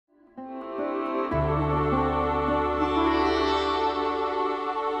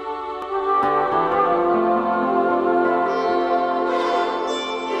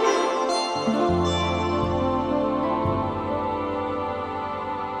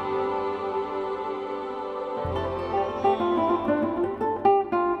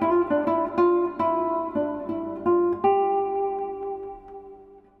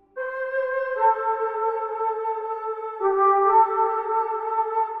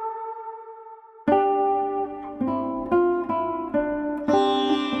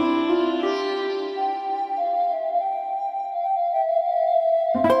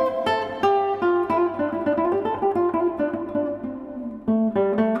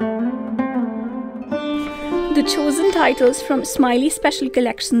The chosen titles from Ismaili Special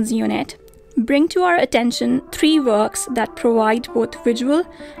Collections Unit bring to our attention 3 works that provide both visual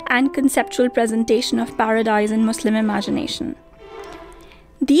and conceptual presentation of paradise in Muslim imagination.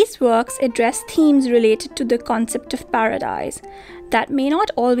 These works address themes related to the concept of paradise that may not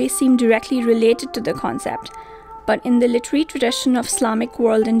always seem directly related to the concept, but in the literary tradition of Islamic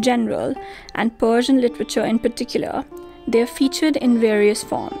world in general and Persian literature in particular, they are featured in various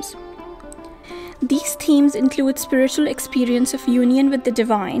forms. These themes include spiritual experience of union with the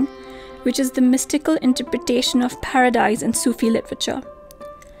divine, which is the mystical interpretation of paradise in Sufi literature.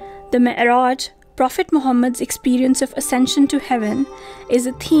 The Mi'raj, Prophet Muhammad's experience of ascension to heaven, is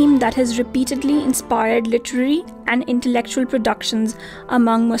a theme that has repeatedly inspired literary and intellectual productions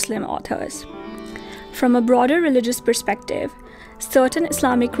among Muslim authors. From a broader religious perspective, certain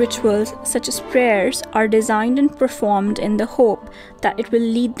Islamic rituals, such as prayers, are designed and performed in the hope that it will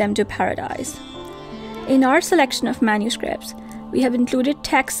lead them to paradise. In our selection of manuscripts, we have included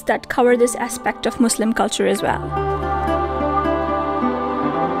texts that cover this aspect of Muslim culture as well.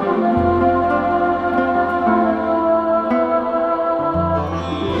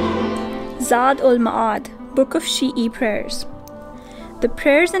 Zad ul-Ma'ad, Book of Shi'i Prayers. The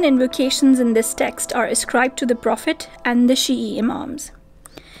prayers and invocations in this text are ascribed to the Prophet and the Shi'i Imams.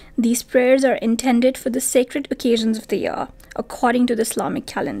 These prayers are intended for the sacred occasions of the year, according to the Islamic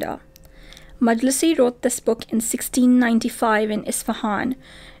calendar. Majlisi wrote this book in 1695 in Isfahan,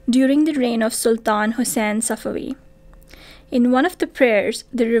 during the reign of Sultan Hussein Safavi. In one of the prayers,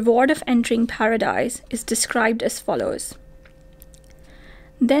 the reward of entering paradise is described as follows.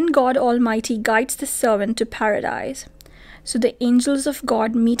 Then God Almighty guides the servant to paradise, so the angels of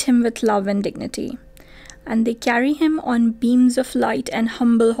God meet him with love and dignity, and they carry him on beams of light and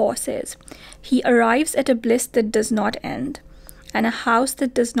humble horses. He arrives at a bliss that does not end, and a house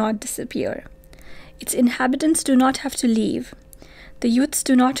that does not disappear. Its inhabitants do not have to leave, the youths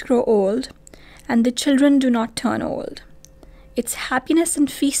do not grow old, and the children do not turn old. Its happiness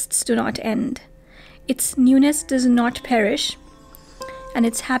and feasts do not end, its newness does not perish, and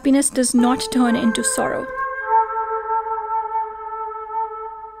its happiness does not turn into sorrow.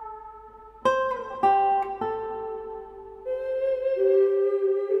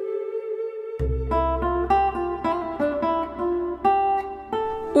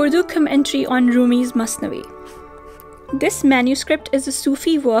 Urdu commentary on Rumi's Masnavi. This manuscript is a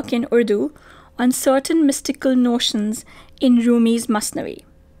Sufi work in Urdu on certain mystical notions in Rumi's Masnavi.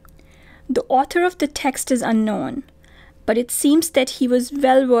 The author of the text is unknown, but it seems that he was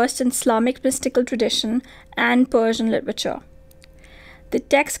well versed in Islamic mystical tradition and Persian literature. The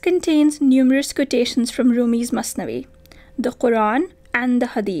text contains numerous quotations from Rumi's Masnavi, the Quran, and the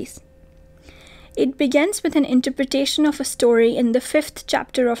Hadith. It begins with an interpretation of a story in the 5th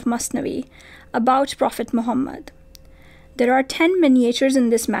chapter of Masnavi about Prophet Muhammad. There are 10 miniatures in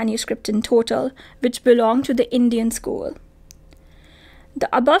this manuscript in total, which belong to the Indian school. The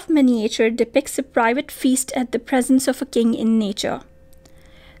above miniature depicts a private feast at the presence of a king in nature.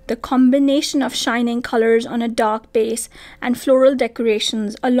 The combination of shining colors on a dark base and floral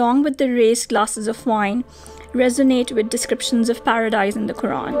decorations, along with the raised glasses of wine, resonate with descriptions of paradise in the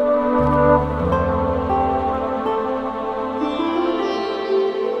Quran.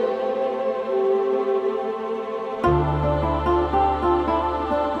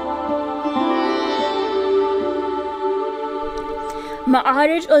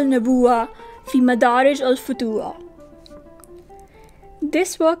 Ma'arij al-Nabuwa fi Madarij al-Futuwa.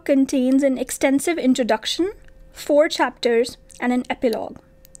 This work contains an extensive introduction, 4 chapters, and an epilogue.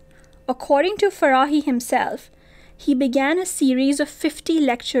 According to Farahi himself, he began a series of 50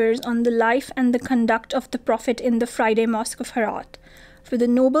 lectures on the life and the conduct of the Prophet in the Friday Mosque of Herat for the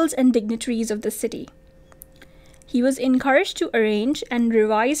nobles and dignitaries of the city. He was encouraged to arrange and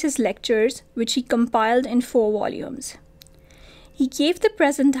revise his lectures, which he compiled in 4 volumes. He gave the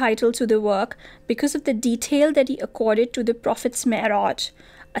present title to the work because of the detail that he accorded to the Prophet's Mi'raj,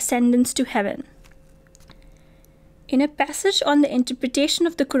 ascendance to heaven. In a passage on the interpretation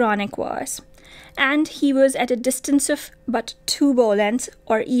of the Quranic verse, and he was at a distance of but 2 bow lengths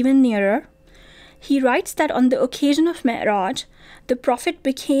or even nearer, he writes that on the occasion of Mi'raj, the Prophet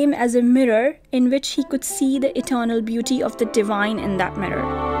became as a mirror in which he could see the eternal beauty of the divine in that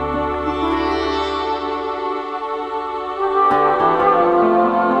mirror.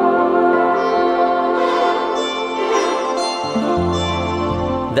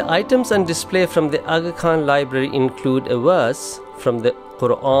 The items on display from the Aga Khan Library include a verse from the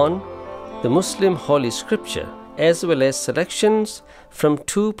Quran, the Muslim Holy Scripture, as well as selections from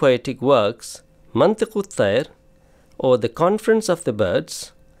 2 poetic works, Mantiq al-Tayr, or The Conference of the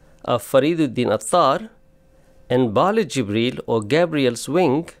Birds, of Fariduddin Attar, and Bala Jibril or Gabriel's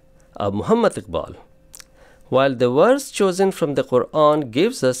wing of Muhammad Iqbal. While the verse chosen from the Quran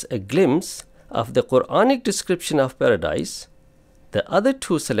gives us a glimpse of the Quranic description of paradise, the other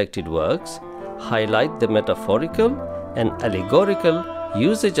two selected works highlight the metaphorical and allegorical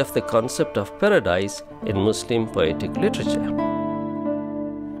usage of the concept of paradise in Muslim poetic literature.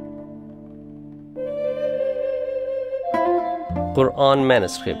 Quran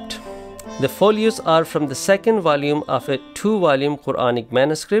manuscript. The folios are from the second volume of a 2-volume Quranic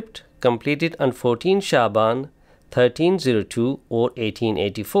manuscript completed on 14 Shaban 1302 or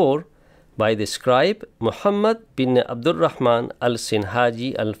 1884 by the scribe Muhammad bin Abdul Rahman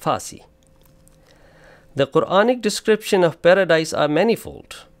al-Sinhaji al-Fasi. The Quranic description of paradise are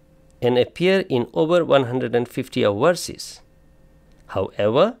manifold and appear in over 150 of verses.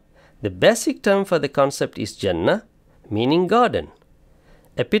 However, the basic term for the concept is Jannah, meaning garden,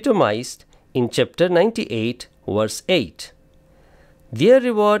 epitomized in chapter 98, verse 8. Their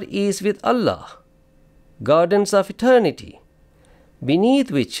reward is with Allah, gardens of eternity,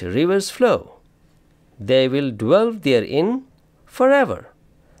 beneath which rivers flow. They will dwell therein forever.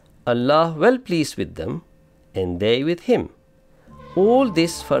 Allah well pleased with them, and they with Him. All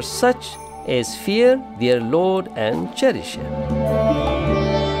this for such as fear their Lord and cherish Him.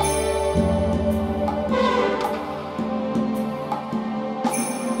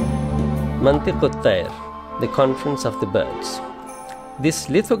 Mantiq al-Tayr, the Conference of the Birds. This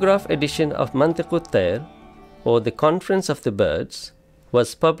lithograph edition of Mantiq al-Tayr, or the Conference of the Birds,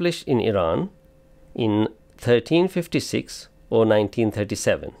 was published in Iran in 1356 or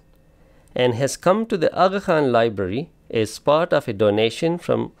 1937 and has come to the Aga Khan Library as part of a donation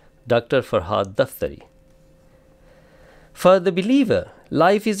from Dr. Farhad Daftari. For the believer,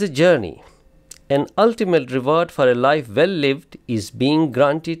 life is a journey. An ultimate reward for a life well lived is being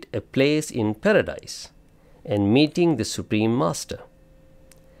granted a place in paradise and meeting the Supreme Master.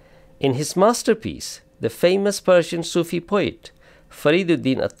 In his masterpiece, the famous Persian Sufi poet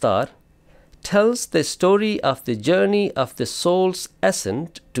Fariduddin Attar tells the story of the journey of the soul's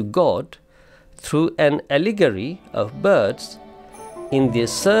ascent to God through an allegory of birds in their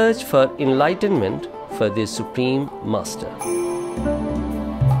search for enlightenment for their Supreme Master.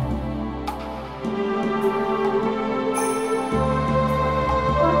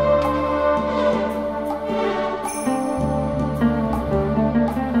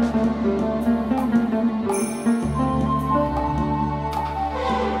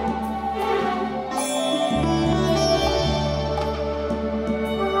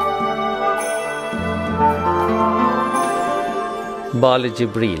 Bala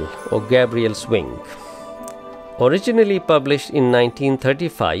Jibril or Gabriel's Wing. Originally published in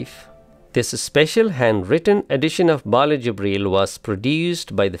 1935, this special handwritten edition of Bala Jibril was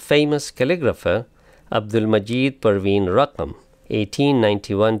produced by the famous calligrapher Abdul Majid Parveen Raqam,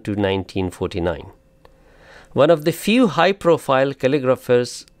 1891 to 1949. One of the few high-profile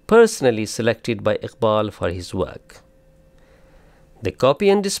calligraphers personally selected by Iqbal for his work. The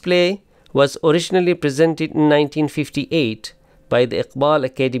copy on display was originally presented in 1958 by the Iqbal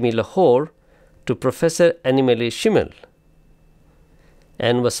Academy Lahore to Professor Ismaili Shimel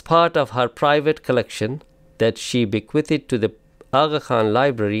and was part of her private collection that she bequeathed to the Aga Khan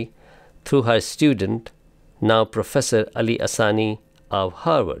Library through her student, now Professor Ali Asani of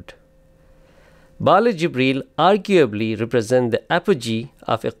Harvard. Bala Jibril arguably represents the apogee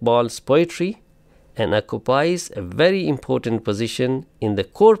of Iqbal's poetry and occupies a very important position in the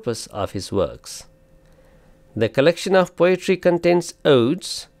corpus of his works. The collection of poetry contains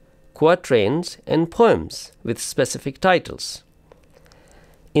odes, quatrains, and poems with specific titles.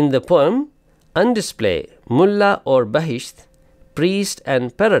 In the poem, on display, Mullah or Bahisht, Priest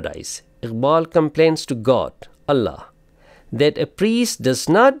and Paradise, Iqbal complains to God, Allah, that a priest does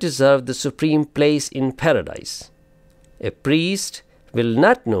not deserve the supreme place in paradise. A priest will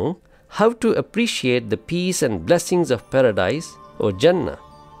not know how to appreciate the peace and blessings of paradise or Jannah,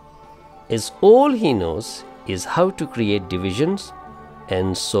 as all he knows is how to create divisions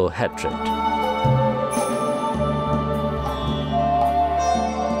and sow hatred.